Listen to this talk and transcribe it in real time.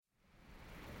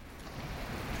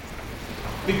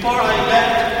Before I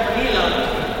left Manila,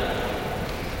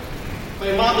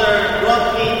 my mother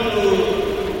brought me to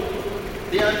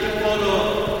the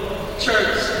Antipolo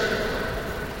church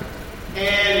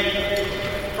and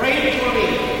prayed for me.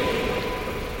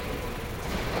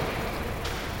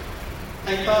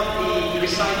 I thought he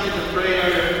recited the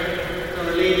prayer,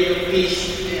 Our Lady of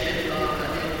Peace and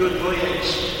Good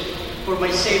Voyage, for my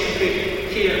safe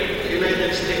trip here in the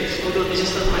United States, although this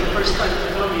is not my first time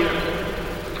to come here.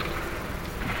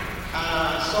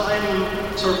 So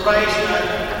I'm surprised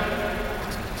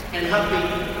and happy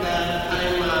that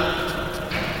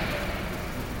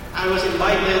I was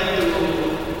invited to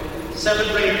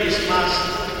celebrate this Mass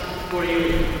for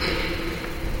you.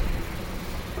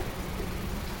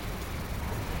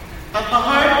 At the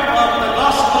heart of the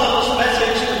Gospel's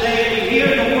message today, we hear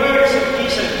the words of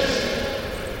Jesus.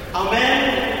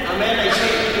 Amen, amen, I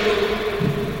say to you,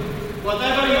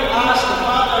 whatever you ask the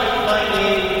Father in my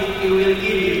name, He will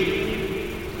give you.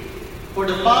 For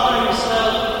the Father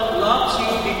Himself loves you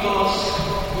because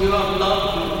you have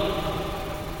loved me.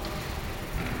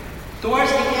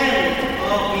 Towards the end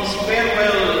of His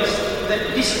farewell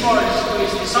discourse to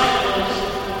His disciples,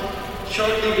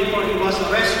 shortly before He was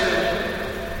arrested,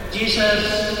 Jesus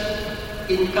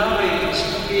encouraged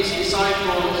His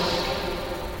disciples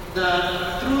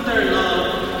that through their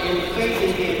love and faith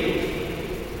in Him,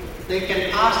 they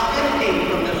can ask anything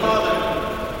from the Father,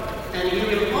 and He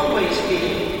will always be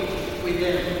with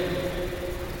them.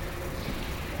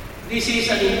 This is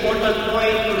an important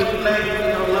point to reflect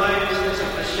in our lives as a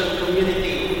Christian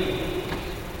community,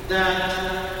 that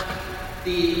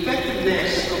the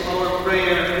effectiveness of our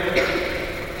prayer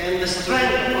and the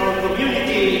strength of our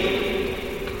community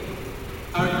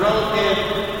are grounded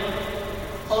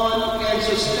on and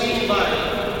sustained by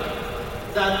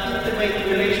that intimate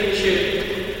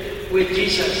relationship with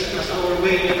Jesus as our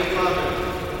way to the Father.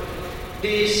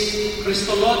 This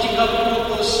Christological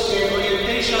focus and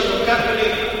orientation of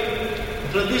Catholic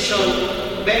tradition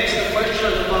begs the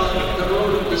question about the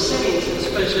role of the saints,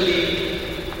 especially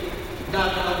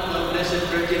that of the Blessed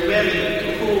Virgin Mary,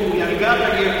 to whom we are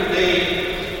gathered here today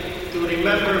to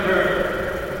remember her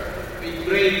with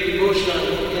great devotion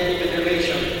and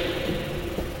veneration.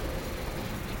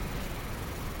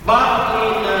 Back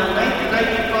in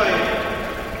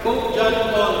 1995, Pope John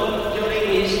Paul, during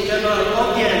his general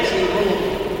audience in Rome,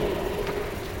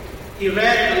 he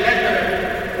read a letter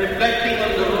reflecting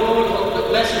on the role of the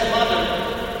Blessed Mother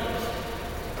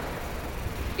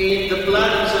in the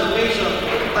plan of salvation. The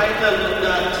title of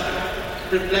that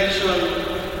reflection,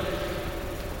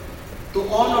 "To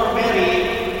honor Mary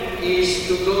is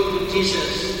to go to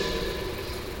Jesus."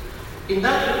 In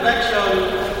that reflection,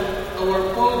 our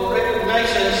Pope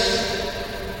recognizes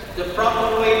the proper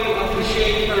way to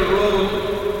appreciate her role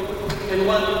and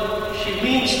what she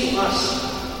means to us.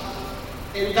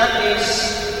 And that is,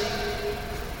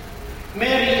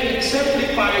 Mary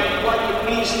exemplified what it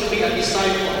means to be a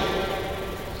disciple.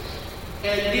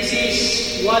 And this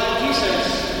is what Jesus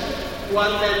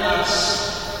wanted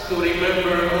us to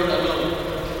remember all along.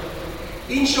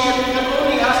 In short, we can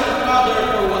only ask the Father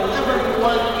for whatever we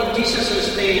want in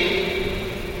Jesus' name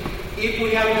if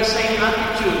we have the same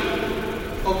attitude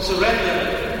of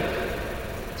surrender,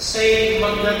 same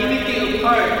magnanimity of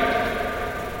heart,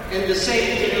 and the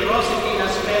same generosity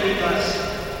as Mary does.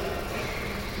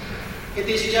 It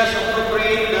is just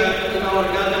appropriate that in our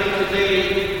gathering today,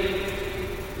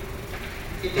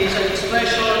 it is an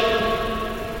expression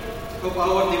of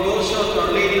our devotion to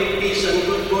Our Lady of Peace and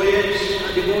Good Voyage,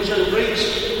 a devotion rich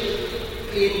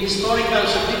in historical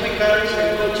significance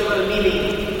and cultural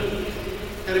meaning.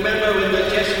 I remember when the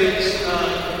Jesuits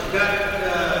got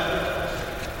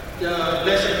the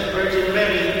Blessed Virgin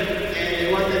Mary and they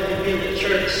wanted to build a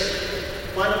church,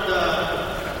 one of the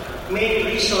main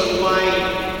reasons why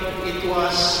it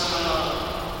was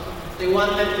they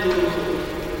wanted to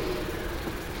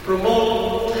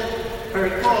promote her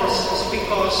cause is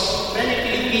because many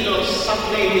Filipinos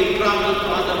someday will travel to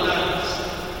other lands.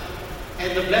 And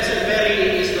the Blessed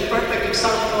Mary is the perfect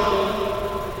example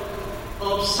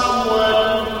of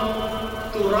someone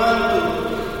to run to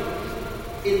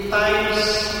in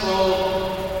times of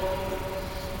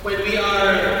when we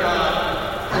are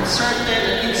uncertain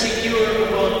and insecure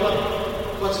about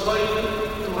what's going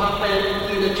to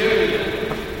happen in the journey.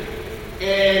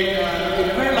 And in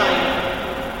her life,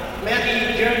 Mary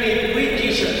journeyed with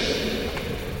Jesus.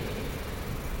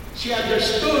 She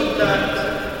understood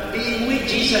that being with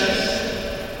Jesus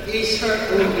is her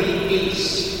only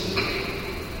peace.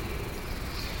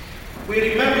 We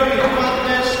remember with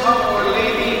gladness how Our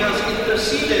Lady has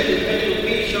interceded in many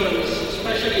occasions,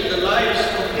 especially in the lives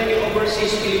of many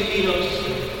overseas Filipinos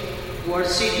who are or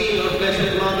seeking our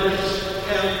Blessed Mother's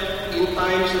help in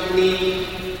times of need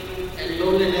and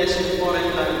loneliness in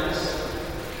foreign lands.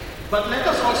 But let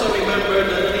us also remember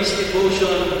that this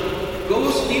devotion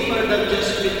goes deeper than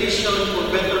just petition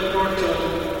for better fortune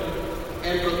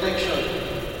and protection.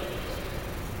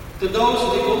 To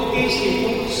those devotees in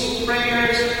whose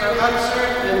prayers are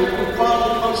answered and who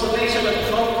found consolation and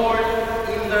comfort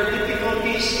in their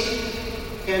difficulties,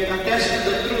 can attest to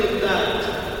the truth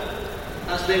that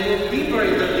as they move deeper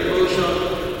in their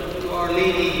devotion to Our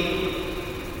Lady,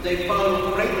 they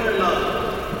found greater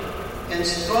love and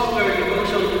stronger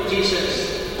devotion to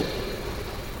Jesus.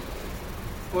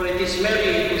 For it is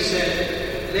Mary who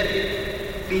said, "Let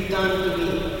it be done to me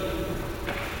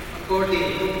according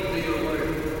to your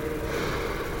word."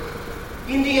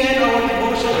 In the end, our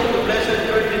devotion to the Blessed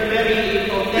Virgin Mary,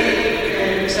 if authentic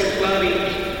and exemplary,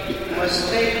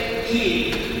 must take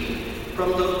heed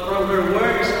from her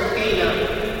words of Cana,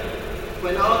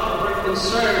 when out of her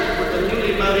concern for the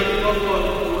newly married couple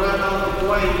who ran out of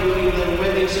wine during their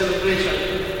wedding celebration.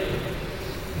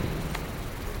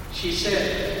 She said,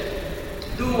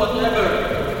 "Do whatever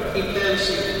he tells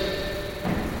you."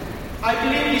 I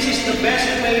believe this is the best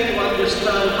way to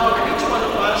understand how each one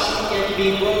of us can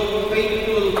be both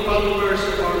faithful followers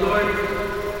of our Lord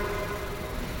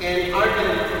and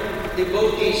ardent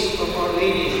devotees of Our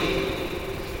Lady.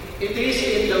 It is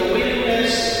in the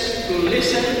willingness to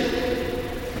listen,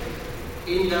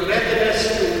 in the readiness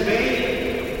to obey,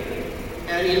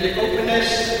 and in the openness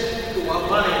to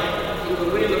abide in the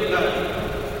will of God.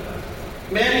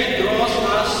 Mary draws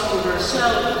us to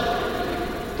herself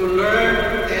to learn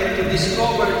and to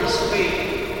discover this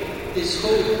faith, this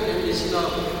hope, and this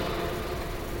love.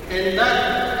 And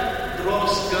that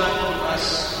draws God to us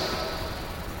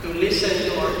to listen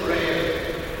to our prayer.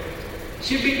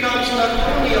 She becomes not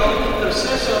only our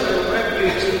intercessor and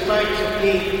refuge in times of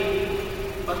need,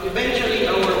 but eventually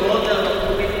our model of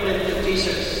commitment to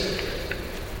Jesus.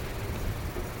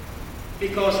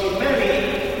 Because in Mary,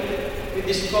 we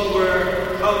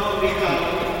discover how to become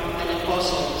an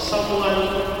apostle,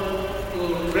 someone who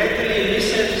readily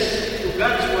listens to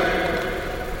God's word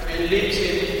and lives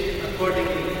it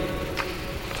accordingly.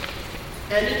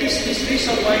 And it is this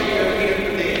reason why we are here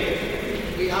today.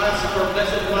 We ask our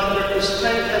Blessed Mother to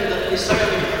strengthen the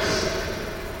desire in us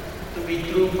to be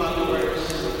true followers